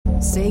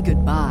Say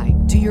goodbye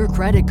to your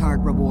credit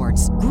card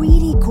rewards.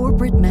 Greedy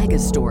corporate mega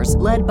stores,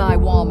 led by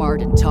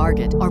Walmart and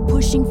Target, are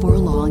pushing for a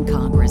law in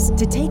Congress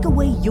to take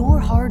away your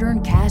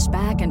hard-earned cash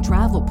back and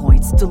travel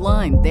points to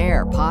line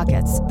their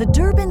pockets. The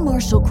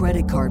Durbin-Marshall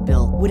credit card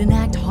bill would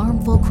enact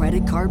harmful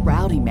credit card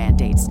routing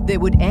mandates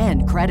that would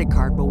end credit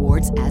card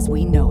rewards as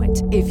we know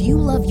it. If you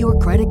love your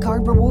credit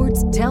card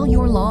rewards, tell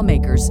your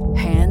lawmakers,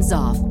 hands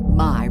off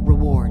my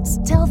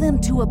rewards. Tell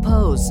them to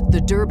oppose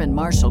the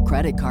Durbin-Marshall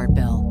credit card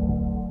bill.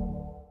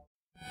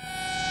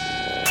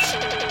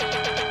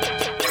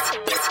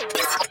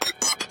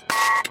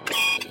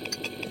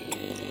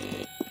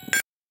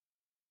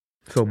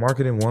 So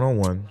marketing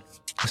 101,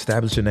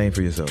 establish a name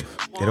for yourself.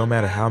 It don't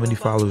matter how many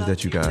followers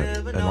that you got,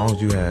 as long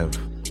as you have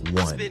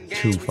 1,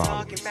 2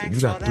 followers. If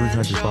you got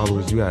 300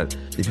 followers,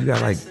 if you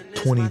got like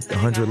 20,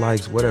 100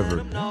 likes,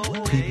 whatever,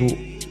 people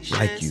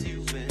like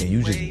you. And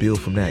you just build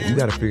from that. You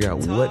got to figure out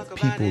what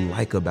people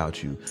like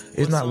about you.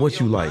 It's not what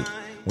you like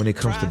when it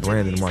comes to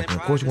branding and marketing.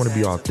 Of course, you want to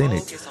be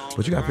authentic,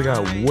 but you got to figure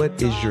out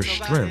what is your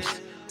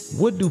strengths.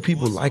 What do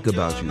people like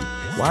about you?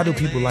 Why do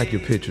people like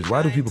your pictures?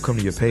 Why do people come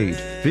to your page?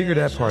 Figure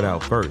that part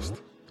out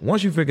first.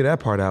 Once you figure that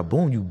part out,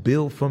 boom, you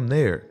build from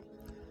there.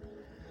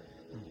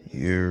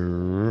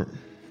 Man,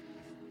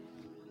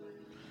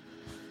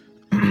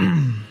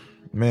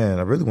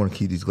 I really want to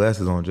keep these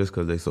glasses on just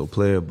because they so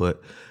player,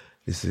 but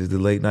this is the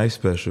late night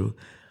special.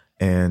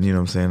 And, you know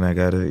what I'm saying, I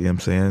got to, you know what I'm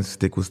saying,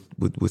 stick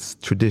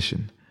with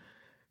tradition.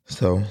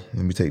 So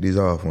let me take these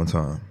off one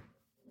time.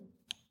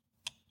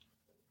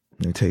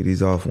 Let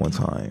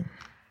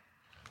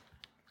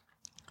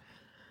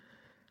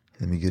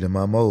me get in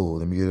my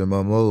mode. You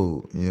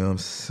know what I'm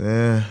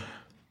saying?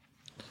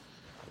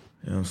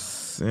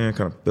 Kind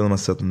of feeling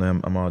myself in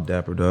them. I'm all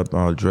dappered up,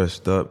 all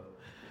dressed up.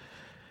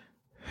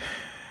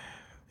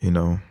 You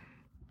know.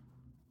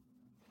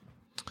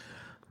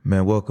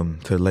 Man,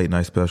 welcome to the late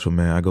night special,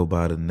 man. I go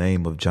by the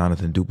name of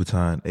Jonathan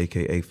Dupatin,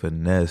 a.k.a.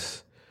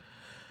 Finesse.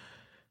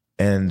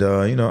 And,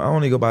 you know, I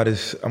only go by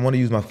this. I want to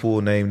use my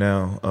full name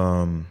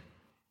now.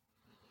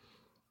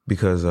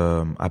 Because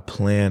I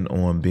plan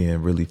on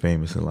being really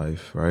famous in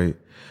life, right?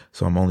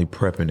 So I'm only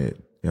prepping it.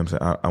 You know what I'm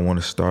saying? I want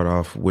to start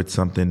off with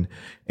something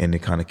and it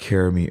kind of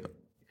carry me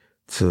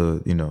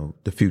to, you know,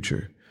 the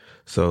future.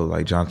 So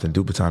like Jonathan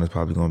Dupatin is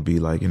probably going to be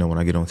like, you know, when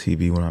I get on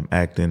TV, when I'm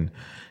acting,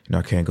 you know,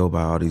 I can't go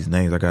by all these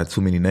names. I got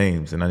too many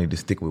names and I need to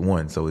stick with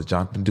one. So it's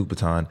Jonathan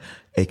Dupatin,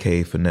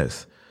 aka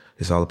Finesse.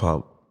 It's all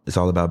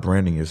about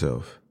branding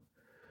yourself.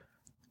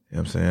 You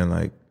know what I'm saying?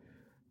 Like,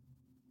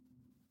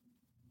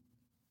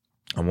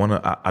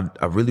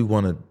 I really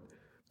want to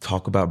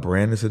talk about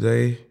branding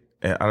today.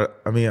 And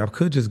I mean, I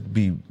could just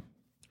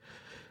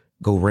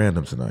go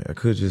random tonight. I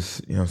could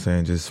just, you know what I'm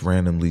saying, just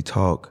randomly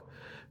talk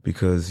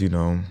because, you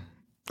know,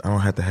 I don't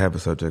have to have a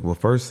subject. Well,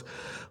 first,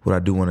 what I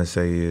do want to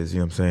say is, you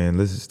know what I'm saying,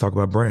 let's just talk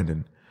about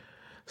branding.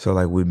 So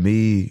like with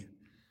me,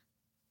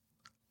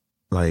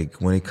 like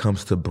when it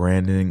comes to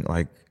branding,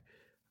 like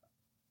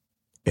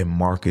in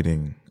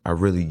marketing, I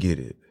really get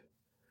it.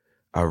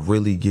 I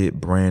really get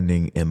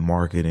branding and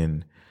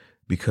marketing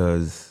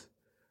because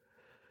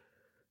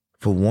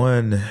for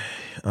one,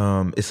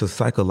 it's a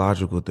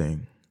psychological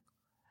thing.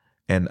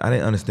 And I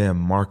didn't understand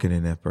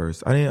marketing at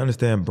first. I didn't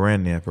understand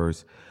branding at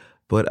first,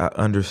 but I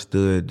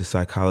understood the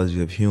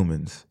psychology of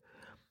humans.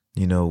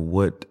 You know,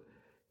 what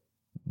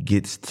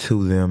gets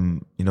to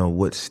them, you know,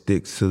 what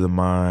sticks to the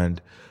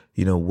mind,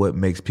 you know, what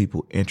makes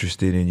people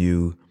interested in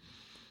you.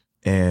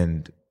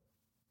 And,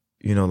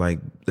 you know, like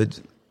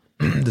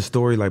the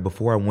story, like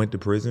before I went to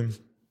prison,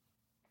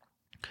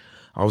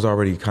 I was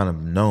already kind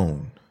of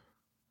known,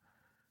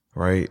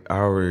 right? I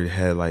already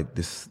had like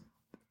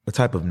a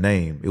type of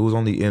name. It was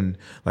only in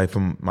like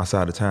from my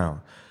side of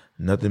town,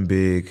 nothing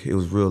big. It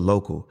was real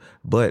local,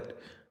 but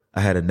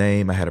I had a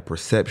name. I had a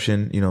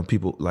perception, you know,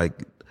 people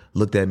like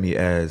looked at me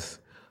as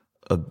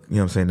you know what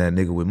I'm saying, that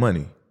nigga with money.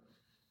 You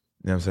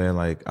know what I'm saying?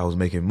 Like I was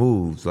making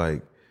moves,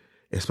 like,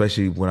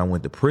 especially when I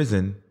went to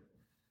prison,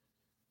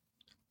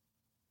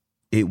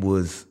 it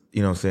was,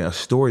 you know what I'm saying, a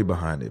story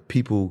behind it.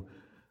 People,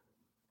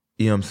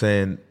 you know what I'm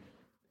saying,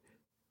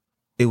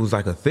 it was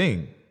like a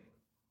thing.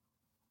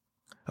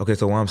 Okay,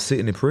 so while I'm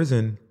sitting in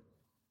prison,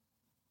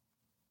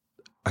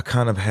 I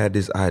kind of had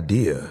this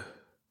idea.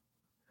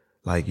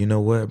 Like, you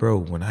know what, bro,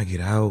 when I get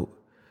out,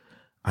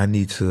 I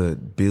need to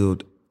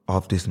build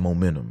off this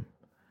momentum.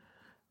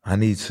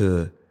 It's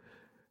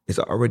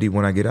already,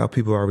 when I get out,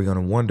 people are already going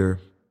to wonder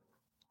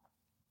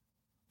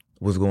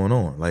what's going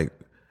on. Like,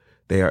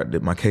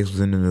 my case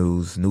was in the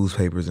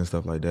newspapers and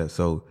stuff like that.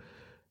 So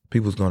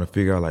people's going to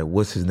figure out, like,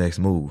 what's his next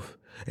move?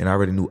 And I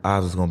already knew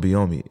eyes was going to be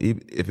on me.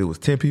 If it was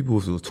 10 people,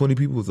 if it was 20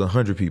 people, if it was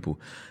 100 people,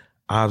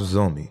 eyes was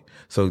on me.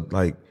 So,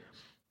 like,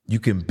 you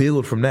can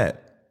build from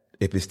that.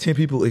 If it's 10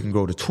 people, it can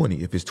go to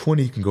 20. If it's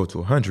 20, it can go to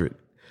 100,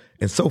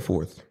 and so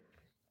forth.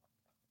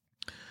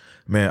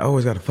 Man, I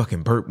always got to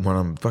fucking burp when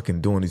I'm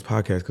fucking doing these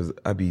podcasts because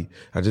I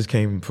just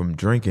came from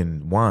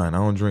drinking wine. I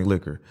don't drink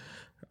liquor.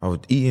 I was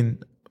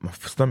eating, my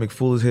stomach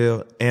full as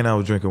hell, and I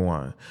was drinking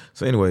wine.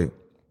 So anyway,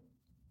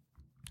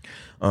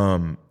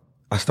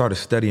 I started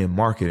studying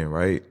marketing,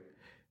 right?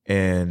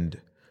 And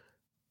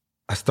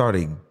I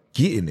started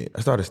getting it.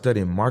 I started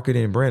studying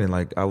marketing and branding.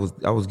 Like I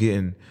was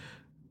getting,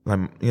 like,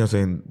 you know what I'm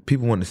saying,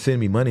 people wanted to send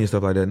me money and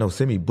stuff like that. No,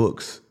 send me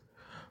books.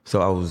 So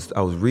I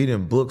was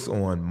reading books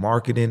on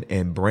marketing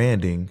and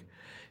branding,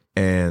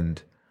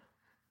 and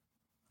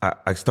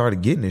I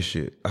started getting this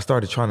shit. I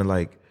started trying to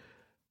like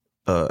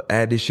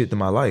add this shit to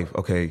my life.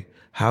 Okay,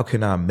 how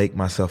can I make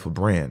myself a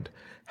brand?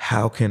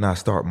 How can I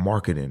start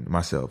marketing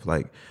myself?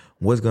 Like,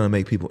 what's going to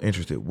make people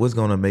interested? What's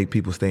going to make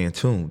people stay in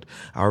tuned?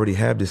 I already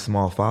have this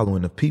small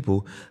following of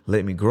people.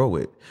 Let me grow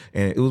it.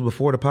 And it was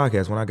before the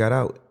podcast when I got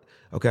out.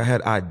 Okay, I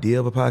had an idea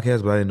of a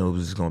podcast, but I didn't know it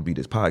was just going to be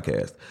this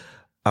podcast.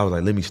 I was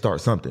like, let me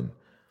start something.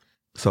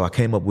 So I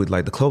came up with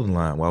like the clothing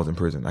line while I was in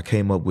prison. I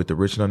came up with the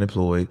Rich and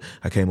Unemployed.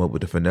 I came up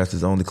with the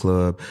Finesse's Only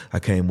Club. I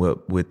came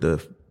up with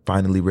the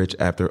Finally Rich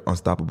After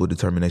Unstoppable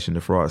Determination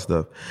to Fraud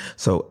stuff.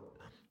 So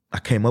I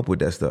came up with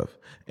that stuff.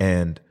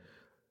 And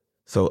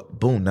so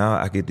boom, now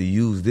I get to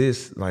use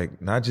this,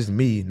 like not just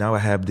me. Now I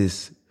have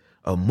this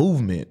a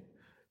movement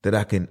that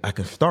I can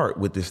start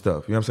with this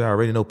stuff. You know what I'm saying? I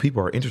already know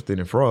people are interested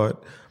in fraud.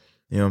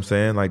 You know what I'm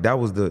saying? Like I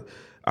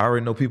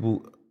already know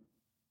people,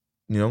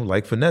 you know,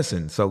 like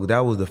finessing. So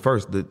that was the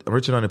first. The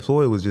Rich and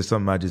Unemployed was just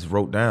something I just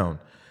wrote down.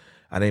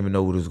 I didn't even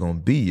know what it was going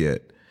to be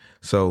yet.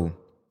 So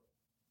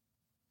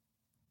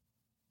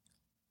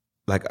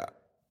like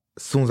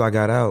as soon as I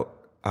got out,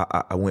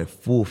 I went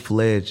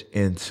full-fledged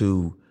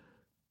into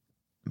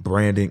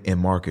branding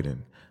and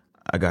marketing.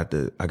 I got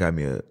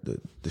me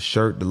the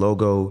shirt, the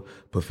logo,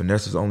 put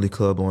Finesse's Only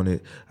Club on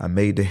it. I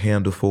made the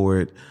handle for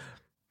it,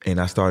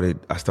 and I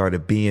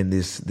started being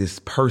this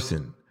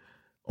person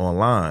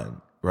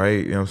online,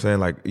 right? You know what I'm saying?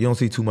 Like you don't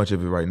see too much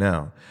of it right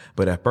now,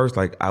 but at first,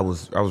 like I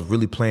was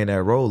really playing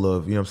that role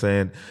of, you know what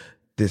I'm saying,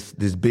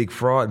 this big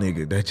fraud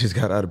nigga that just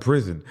got out of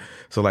prison.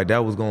 So like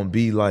that was gonna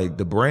be like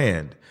the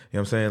brand. You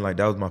know what I'm saying? Like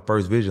that was my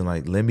first vision.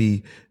 Like let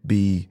me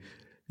be,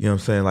 you know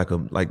what I'm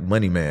saying, like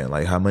Money Man,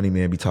 like how Money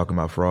Man be talking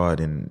about fraud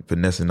and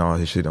finessing all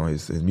his shit on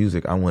his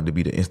music. I wanted to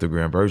be the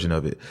Instagram version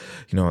of it.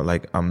 You know,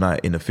 like I'm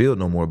not in the field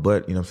no more,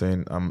 but you know what I'm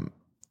saying, I'm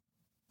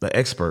the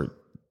expert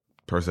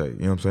per se. You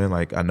know what I'm saying?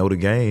 Like I know the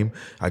game.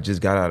 I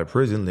just got out of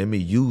prison. Let me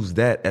use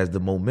that as the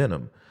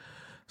momentum.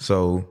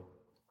 So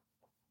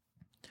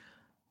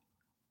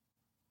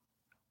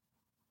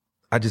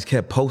I just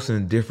kept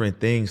posting different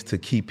things to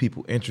keep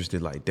people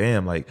interested. Like,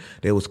 damn, like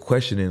they was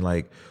questioning,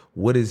 like,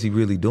 what is he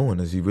really doing?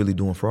 Is he really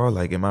doing fraud?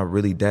 Like, am I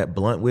really that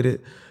blunt with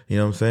it? You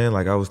know what I'm saying?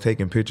 Like I was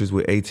taking pictures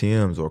with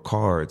ATMs or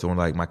cards, or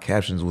like my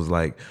captions was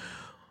like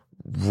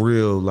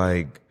real,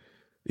 like,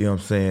 you know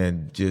what I'm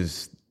saying,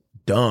 just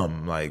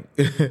dumb. Like,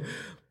 you know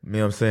what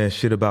I'm saying?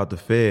 Shit about the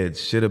feds,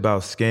 shit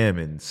about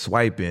scamming,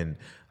 swiping.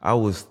 I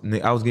was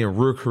getting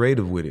real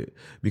creative with it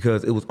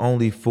because it was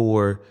only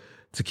to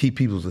keep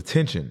people's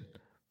attention.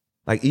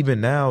 Like even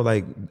now,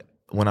 like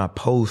when I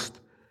post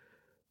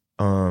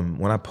on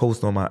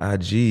my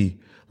IG,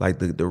 like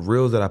the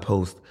reels that I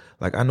post,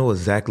 like I know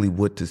exactly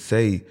what to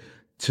say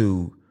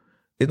to.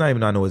 It's not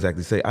even I know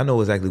exactly say. I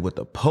know exactly what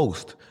to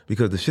post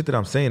because the shit that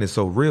I'm saying is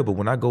so real. But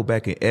when I go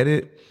back and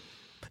edit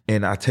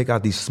and I take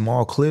out these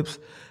small clips,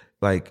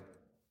 like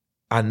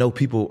I know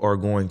people are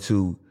going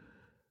to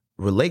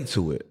relate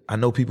to it. I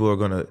know people are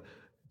going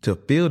to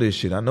feel this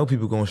shit. I know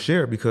people are going to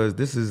share it because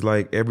this is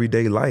like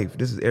everyday life.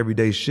 This is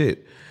everyday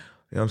shit.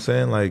 You know what I'm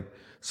saying? Like,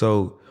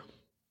 so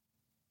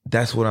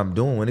that's what I'm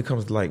doing. When it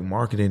comes to like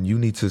marketing, you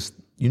need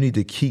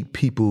to keep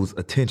people's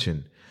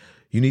attention.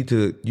 You need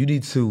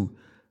to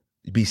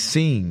be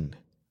seen.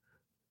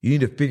 You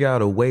need to figure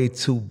out a way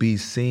to be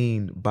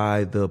seen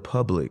by the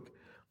public.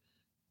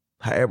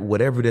 However,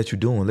 whatever that you're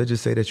doing, let's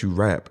just say that you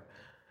rap.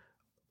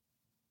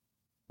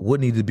 What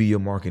needs to be your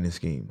marketing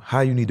scheme? How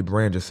you need to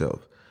brand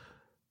yourself?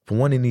 For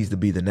one, it needs to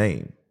be the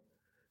name.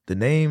 The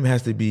name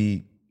has to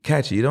be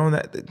catchy.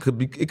 It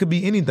could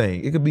be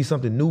anything. It could be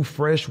something new,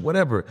 fresh,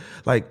 whatever.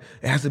 Like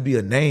it has to be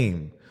a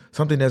name,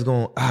 something that's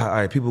going. All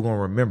right, people are going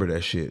to remember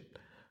that shit.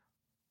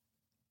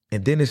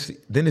 And then it's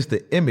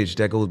the image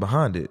that goes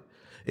behind it.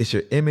 It's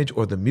your image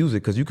or the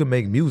music, because you can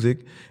make music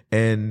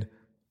and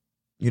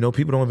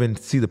people don't even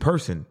see the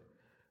person.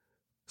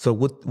 So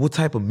what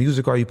type of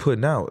music are you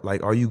putting out?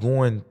 Like, are you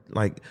going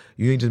like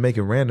you ain't just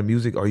making random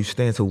music? Or are you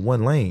staying to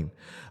one lane?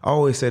 I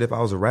always said if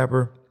I was a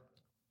rapper,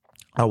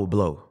 I would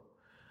blow.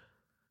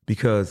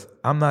 Because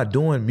I'm not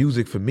doing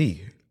music for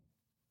me.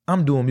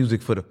 I'm doing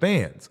music for the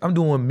fans. I'm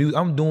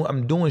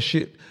doing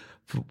shit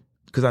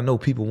because I know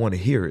people want to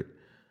hear it.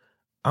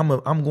 I'm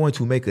going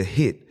to make a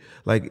hit.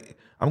 Like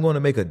I'm going to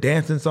make a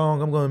dancing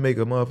song. I'm going to make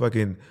a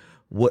motherfucking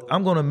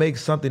I'm going to make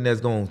something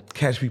that's going to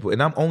catch people,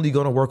 and I'm only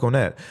going to work on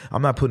that.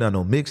 I'm not putting out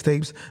no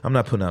mixtapes. I'm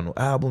not putting out no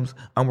albums.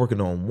 I'm working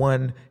on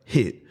one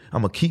hit.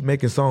 I'm going to keep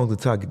making songs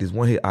until I get this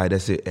one hit. All right,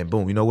 that's it. And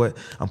boom, you know what?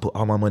 I'm put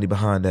all my money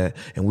behind that,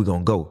 and we're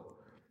going to go.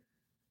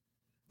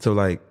 So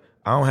like,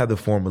 I don't have the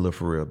formula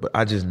for real, but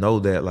I just know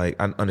that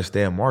like I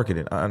understand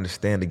marketing. I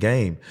understand the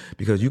game,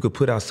 because you could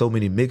put out so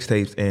many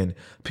mixtapes and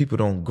people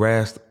don't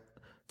grasp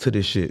to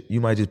this shit.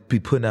 You might just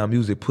be putting out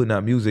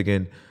music,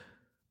 and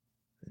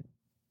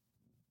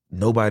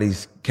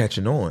nobody's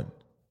catching on.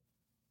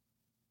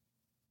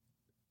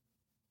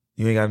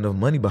 You ain't got enough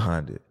money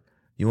behind it.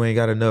 You ain't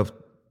got enough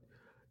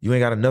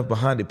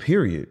behind it,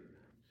 period.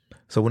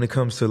 So when it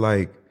comes to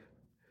like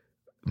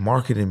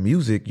marketing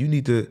music, you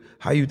need to,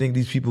 how you think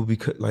these people be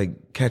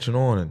like catching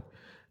on? And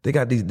they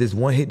got this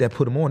one hit that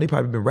put them on. They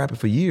probably been rapping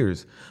for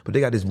years, but they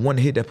got this one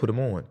hit that put them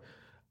on.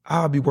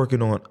 I'll be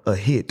working on a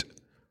hit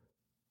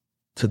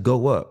to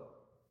go up.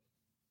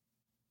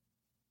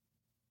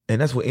 And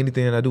that's what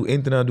anything I do,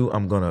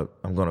 I'm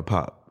gonna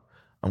pop.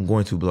 I'm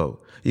going to blow.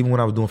 Even when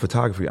I was doing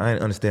photography, I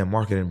didn't understand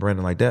marketing and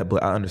branding like that,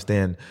 but I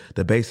understand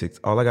the basics.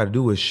 All I got to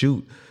do is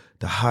shoot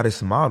the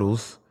hottest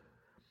models.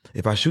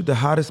 If I shoot the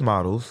hottest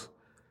models,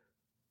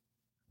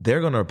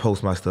 they're going to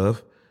post my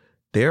stuff.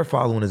 Their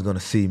following is going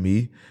to see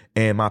me,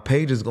 and my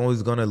page is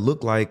always going to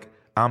look like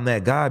I'm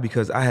that guy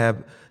because I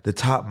have the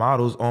top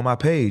models on my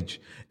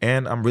page,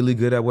 and I'm really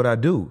good at what I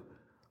do.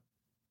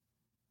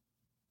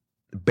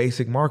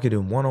 Basic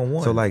marketing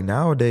 101. So like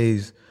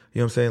nowadays, you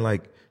know what I'm saying?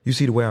 Like you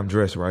see the way I'm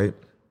dressed, right?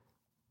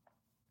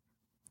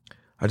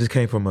 I just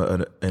came from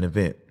an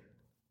event,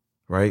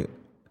 right?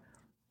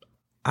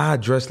 I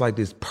dress like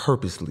this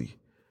purposely.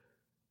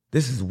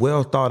 This is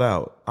well thought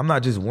out. I'm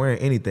not just wearing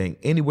anything.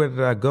 Anywhere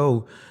that I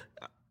go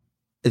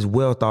is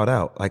well thought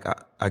out. Like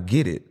I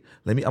get it.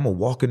 I'm gonna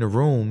walk in the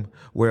room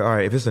where, all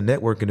right, if it's a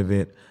networking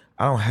event,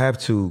 I don't have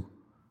to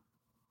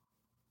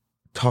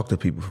talk to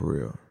people for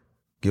real.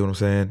 Get what I'm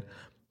saying?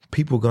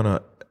 People are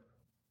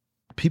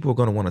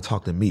gonna want to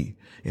talk to me.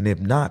 And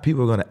if not,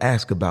 people are gonna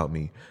ask about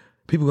me.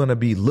 People are gonna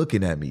be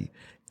looking at me,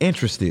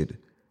 interested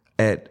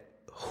at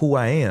who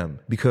I am,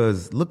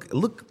 because look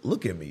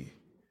at me.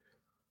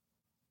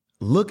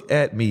 Look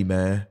at me,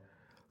 man.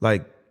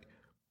 Like,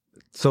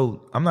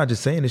 so I'm not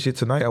just saying this shit.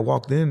 Tonight I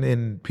walked in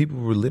and people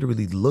were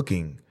literally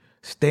looking,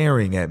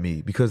 staring at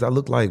me because I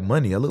look like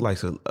money. I look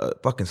like a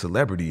fucking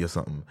celebrity or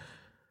something.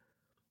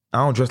 I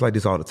don't dress like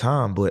this all the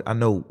time, but I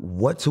know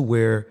what to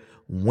wear,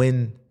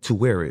 when to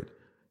wear it,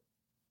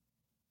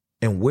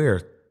 and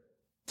where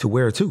to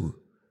wear it to.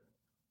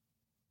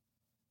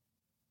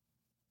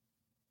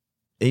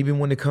 Even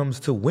when it comes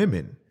to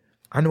women,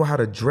 I know how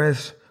to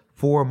dress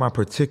for my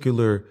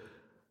particular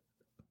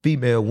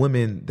female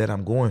women that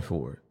I'm going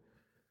for.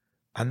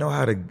 I know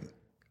how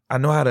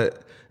to,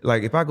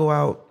 like, if I go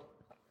out,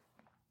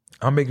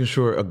 I'm making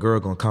sure a girl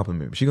gonna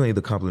compliment me. She gonna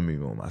either compliment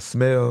me on my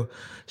smell,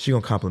 she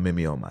gonna compliment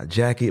me on my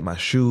jacket, my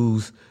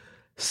shoes,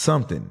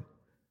 something.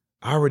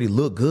 I already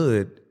look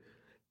good,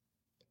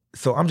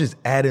 so I'm just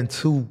adding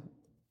to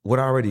what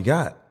I already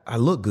got. I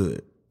look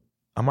good.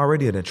 I'm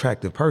already an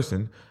attractive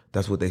person.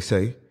 That's what they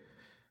say.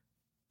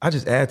 I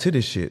just add to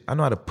this shit. I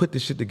know how to put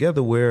this shit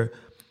together where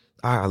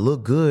I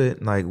look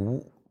good. Like,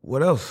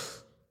 what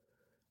else?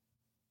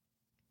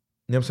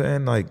 You know what I'm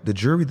saying? Like, the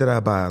jewelry that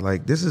I buy,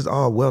 like, this is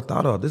all well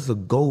thought of. This is a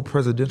gold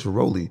presidential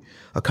rollie,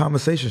 a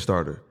conversation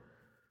starter.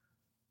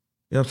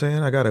 You know what I'm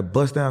saying? I got a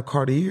bust down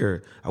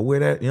Cartier. I wear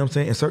that, you know what I'm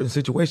saying, in certain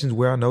situations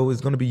where I know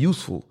it's going to be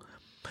useful.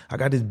 I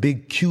got this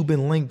big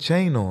Cuban link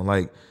chain on.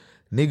 Like,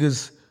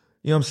 niggas,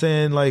 you know what I'm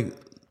saying? Like,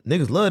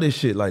 niggas love this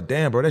shit. Like,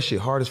 damn, bro, that shit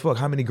hard as fuck.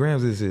 How many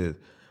grams this is?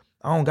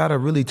 I don't got to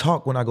really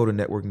talk when I go to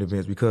networking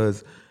events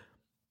because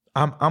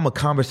I'm a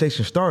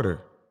conversation starter.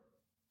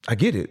 I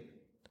get it.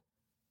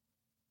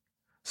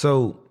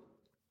 So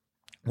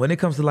when it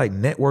comes to like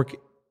not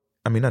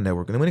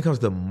networking, when it comes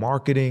to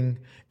marketing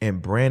and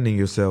branding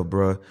yourself,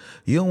 bro,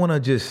 you don't want to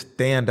just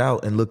stand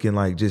out and looking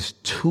like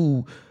just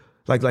too,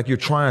 like you're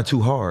trying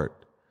too hard.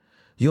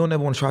 You don't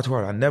ever want to try too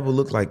hard. I never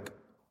look like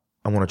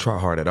I want to try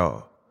hard at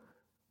all.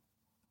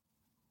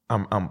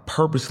 I'm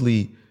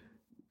purposely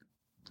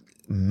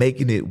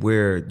making it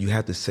where you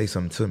have to say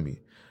something to me.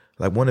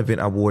 Like one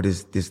event I wore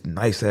this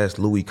nice ass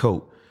Louis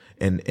coat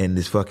and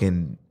this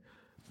fucking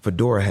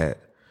fedora hat.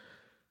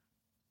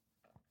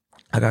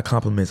 I got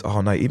compliments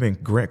all night. Even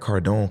Grant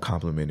Cardone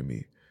complimented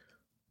me.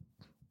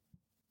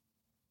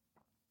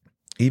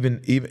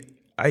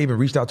 I even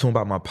reached out to him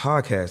about my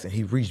podcast and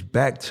he reached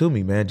back to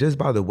me, man, just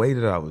by the way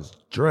that I was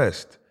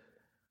dressed.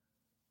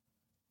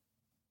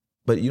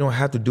 But you don't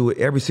have to do it.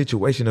 Every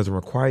situation doesn't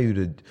require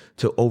you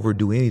to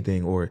overdo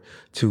anything or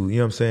to, you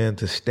know what I'm saying,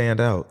 to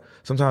stand out.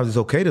 Sometimes it's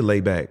okay to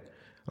lay back.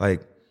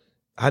 Like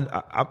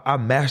I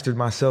mastered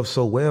myself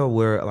so well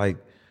where like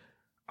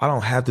I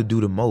don't have to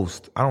do the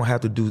most. I don't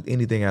have to do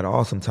anything at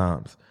all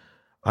sometimes.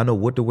 I know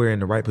what to wear in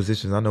the right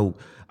positions. I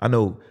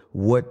know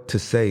what to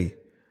say.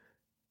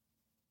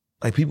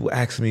 Like people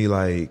ask me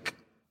like,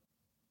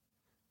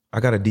 I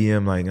got a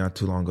DM like not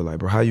too long ago, like,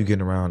 bro, how you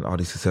getting around all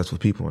these successful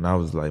people? And I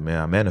was like, man,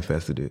 I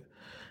manifested it.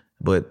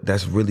 But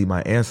that's really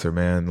my answer,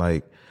 man.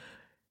 Like,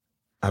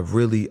 I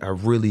really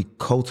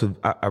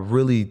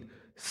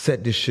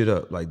set this shit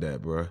up like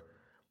that, bro.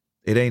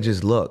 It ain't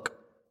just luck.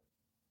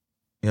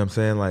 You know what I'm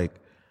saying? Like,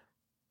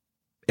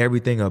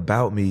 everything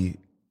about me,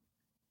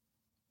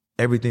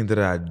 everything that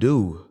I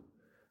do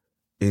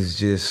is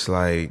just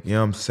like, you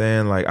know what I'm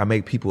saying? Like, I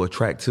make people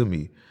attract to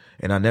me.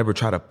 And I never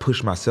try to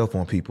push myself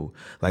on people.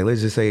 Like,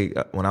 let's just say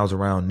when I was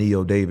around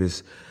Neo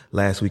Davis,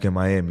 last week in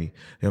Miami. You know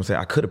what I'm saying?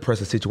 I could have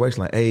pressed a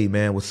situation like, hey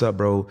man, what's up,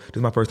 bro? This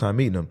is my first time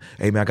meeting him.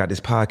 Hey man, I got this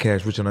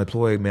podcast, Rich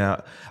Unemployed,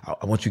 man.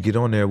 I want you to get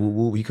on there. Woo,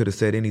 woo. He could have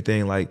said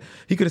anything. Like,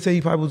 he could have said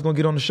he probably was gonna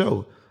get on the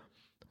show.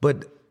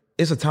 But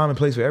it's a time and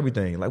place for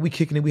everything. Like, we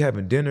kicking it, we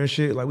having dinner and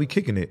shit. Like, we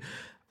kicking it.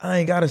 I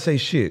ain't gotta say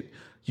shit.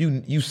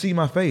 You see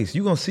my face.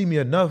 You gonna see me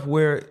enough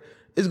where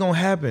it's gonna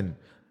happen.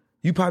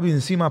 You probably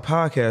didn't see my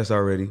podcast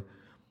already.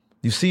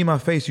 You see my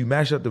face, you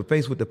mash up the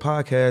face with the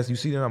podcast, you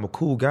see that I'm a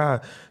cool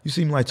guy, you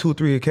see me like 2 or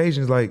 3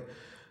 occasions, like,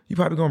 you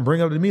probably gonna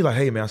bring up to me like,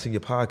 hey man, I seen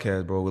your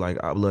podcast, bro,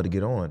 like, I'd love to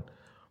get on.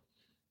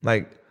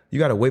 Like, you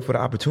gotta wait for the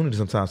opportunity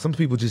sometimes. Some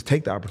people just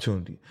take the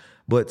opportunity.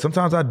 But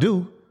sometimes I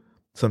do.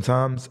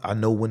 Sometimes I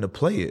know when to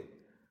play it.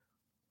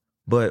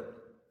 But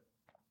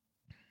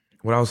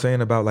what I was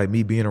saying about like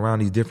me being around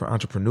these different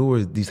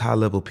entrepreneurs, these high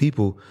level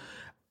people,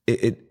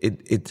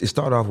 it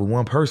started off with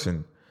one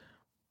person,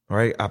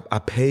 right? I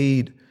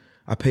paid,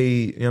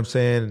 you know what I'm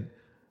saying?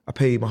 I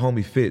paid my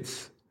homie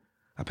Fitz.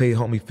 I paid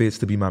homie Fitz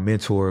to be my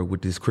mentor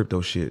with this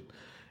crypto shit.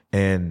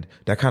 And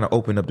that kind of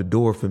opened up the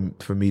door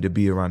for me to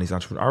be around these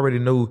entrepreneurs. I already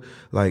knew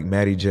like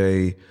Matty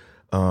J.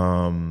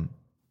 That's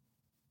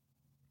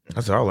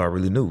all I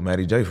really knew,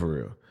 Matty J for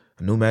real.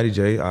 I knew Matty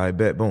J, I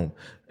bet, boom.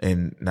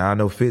 And now I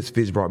know Fitz.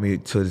 Fitz brought me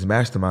to this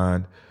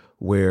mastermind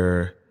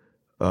where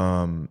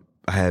I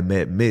had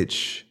met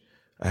Mitch,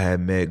 I had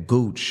met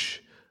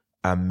Gooch,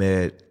 I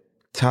met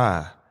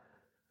Ty.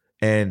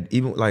 And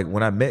even like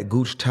when I met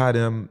Gooch, Ty,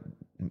 them,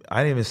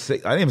 I didn't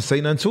even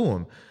say nothing to him. You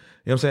know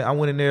what I'm saying? I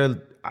went in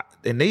there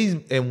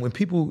and when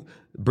people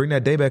bring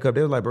that day back up,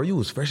 they were like, bro, you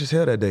was fresh as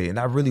hell that day. And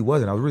I really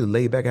wasn't. I was really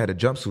laid back. I had a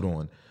jumpsuit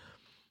on,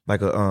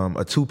 like a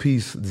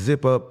 2-piece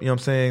zip up, you know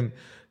what I'm saying?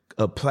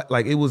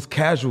 Like it was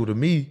casual to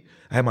me.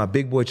 I had my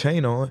big boy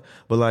chain on,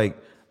 but like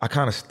I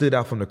kind of stood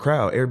out from the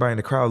crowd. Everybody in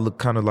the crowd looked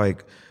kind of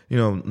like, you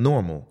know,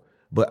 normal.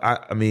 But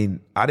I mean,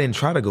 I didn't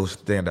try to go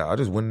stand out. I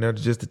just went in there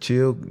just to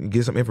chill and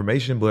get some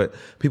information, but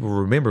people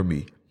remember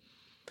me.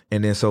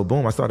 And then so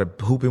boom, I started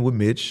hooping with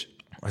Mitch.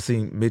 I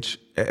seen Mitch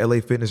at LA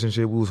Fitness and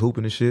shit. We was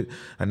hooping and shit.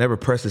 I never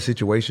pressed the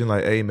situation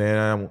like, hey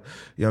man, you know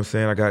what I'm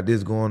saying? I got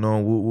this going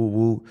on, woo, woo,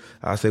 woo.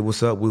 I say,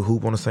 what's up? We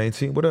hoop on the same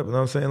team, whatever. You know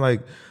what I'm saying?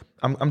 Like,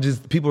 I'm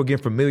just, people are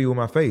getting familiar with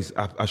my face.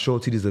 I show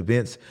up to these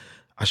events.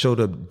 I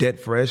showed up dead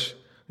fresh. You know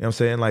what I'm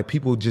saying? Like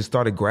people just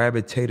started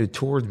gravitated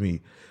towards me. You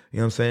know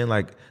what I'm saying?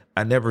 Like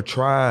I never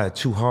tried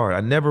too hard.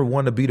 I never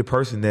want to be the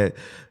person that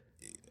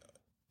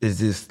is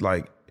just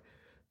like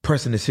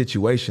pressing the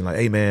situation. Like,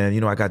 hey man, you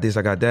know, I got this,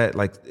 I got that.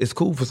 Like it's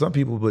cool for some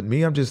people, but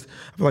me, I feel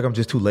like I'm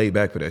just too laid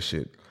back for that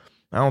shit.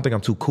 I don't think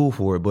I'm too cool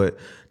for it, but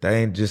that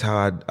ain't just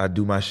how I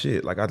do my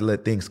shit. Like I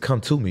let things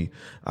come to me.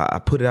 I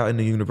put it out in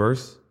the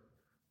universe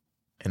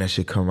and that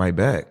shit come right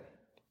back.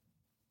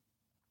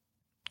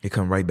 It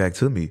come right back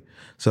to me.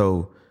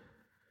 So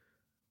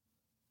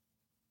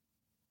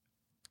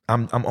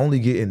I'm only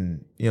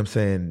getting, you know what I'm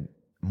saying,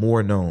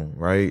 more known,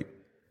 right?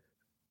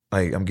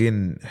 Like I'm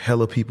getting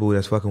hella people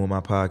that's fucking with my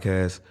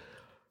podcast,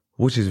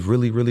 which is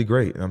really, really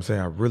great. You know what I'm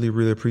saying? I really,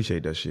 really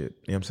appreciate that shit.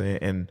 You know what I'm saying?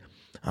 And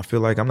I feel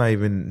like I'm not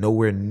even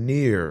nowhere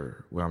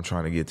near where I'm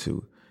trying to get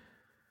to.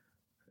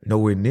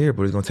 Nowhere near,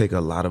 but it's gonna take a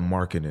lot of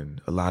marketing,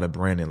 a lot of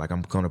branding. Like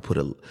I'm gonna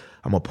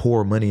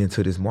pour money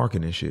into this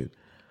marketing shit.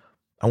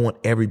 I want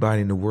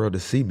everybody in the world to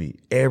see me.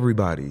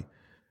 Everybody,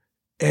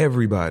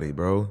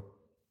 bro.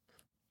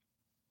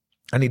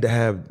 I need to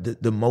have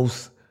the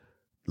most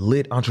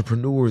lit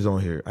entrepreneurs on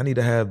here. I need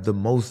to have the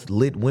most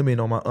lit women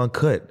on my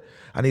Uncut.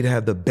 I need to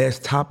have the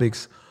best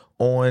topics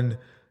on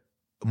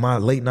my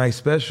late night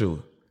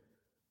special.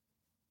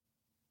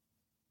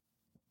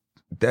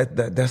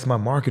 That's my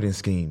marketing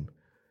scheme,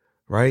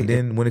 right?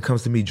 Then when it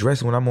comes to me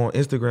dressing, when I'm on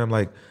Instagram,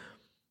 like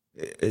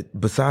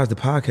besides the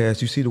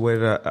podcast, you see the way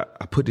that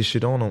I put this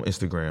shit on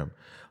Instagram.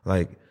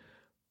 Like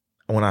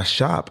when I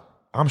shop,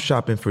 I'm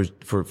shopping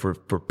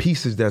for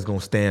pieces that's gonna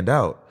stand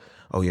out.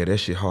 Oh yeah, that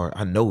shit hard.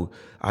 I know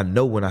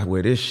when I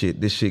wear this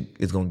shit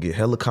is gonna get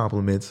hella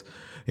compliments.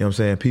 You know what I'm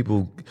saying?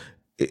 People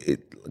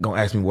gonna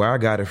ask me where I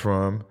got it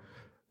from.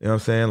 You know what I'm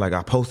saying? Like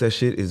I post that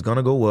shit, it's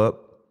gonna go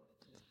up.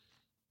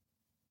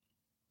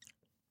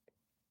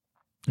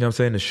 You know what I'm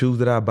saying? The shoes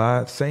that I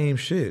buy, same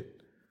shit.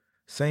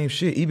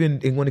 Even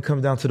when it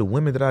comes down to the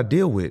women that I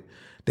deal with,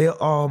 they're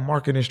all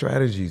marketing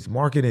strategies.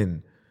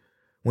 Marketing.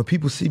 When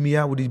people see me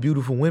out with these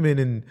beautiful women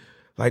and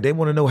like they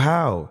want to know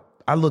how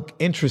I look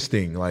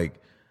interesting, like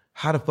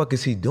how the fuck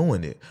is he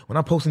doing it? When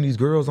I'm posting these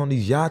girls on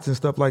these yachts and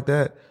stuff like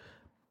that,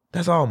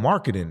 that's all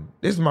marketing.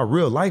 This is my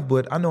real life,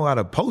 but I know how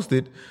to post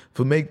it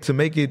to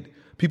make it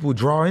people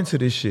draw into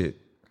this shit.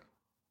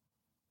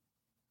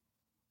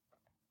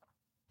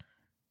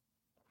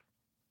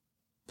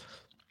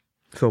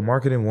 So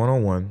marketing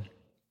 101.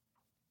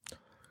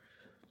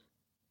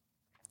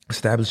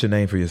 Establish a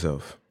name for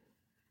yourself.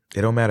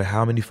 It don't matter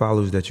how many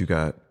followers that you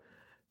got,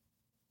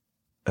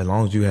 as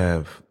long as you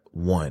have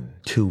 1,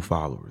 2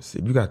 followers.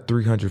 If you got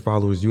 300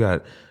 followers,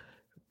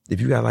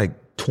 if you got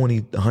like 20,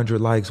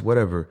 100 likes,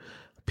 whatever,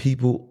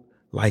 people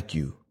like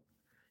you.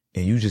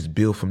 And you just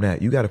build from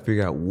that. You got to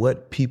figure out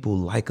what people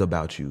like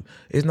about you.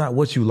 It's not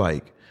what you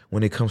like.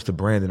 when it comes to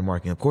branding and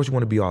marketing. Of course, you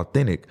want to be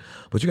authentic,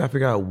 but you got to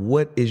figure out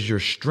what is your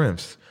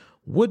strengths.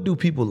 What do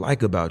people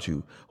like about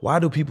you? Why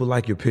do people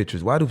like your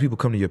pictures? Why do people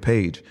come to your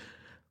page?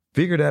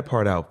 Figure that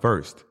part out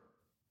first.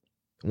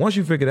 Once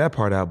you figure that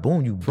part out,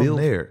 boom, you build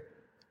there.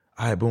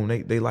 All right, boom,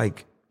 they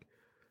like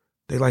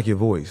your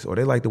voice, or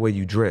they like the way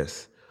you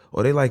dress,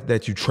 or they like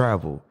that you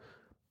travel.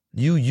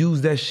 You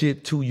use that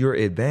shit to your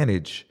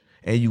advantage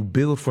and you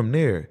build from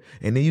there.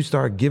 And then you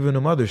start giving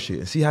them other shit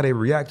and see how they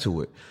react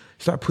to it.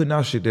 Start putting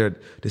out shit there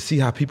to see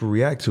how people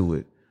react to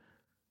it.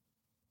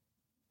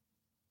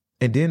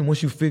 And then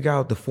once you figure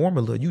out the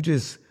formula, you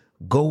just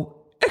go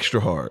extra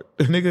hard.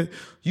 Nigga,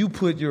 you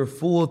put your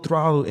full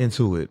throttle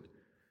into it.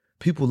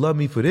 People love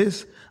me for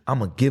this, I'm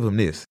going to give them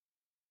this.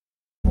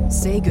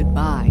 Say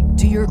goodbye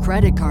to your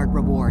credit card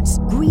rewards.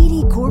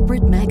 Greedy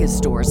corporate mega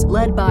stores,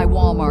 led by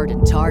Walmart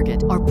and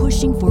Target, are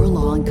pushing for a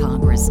law in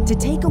Congress to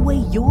take away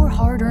your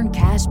hard-earned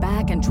cash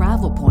back and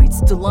travel points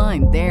to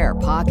line their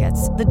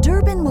pockets. The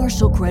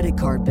Durbin-Marshall credit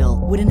card bill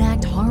would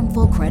enact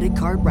harmful credit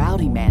card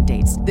routing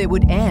mandates that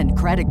would end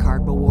credit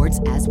card rewards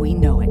as we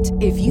know it.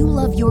 If you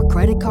love your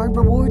credit card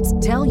rewards,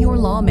 tell your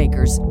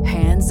lawmakers,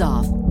 hands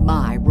off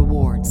my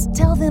rewards.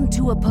 Tell them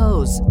to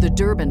oppose the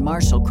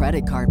Durbin-Marshall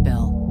credit card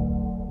bill.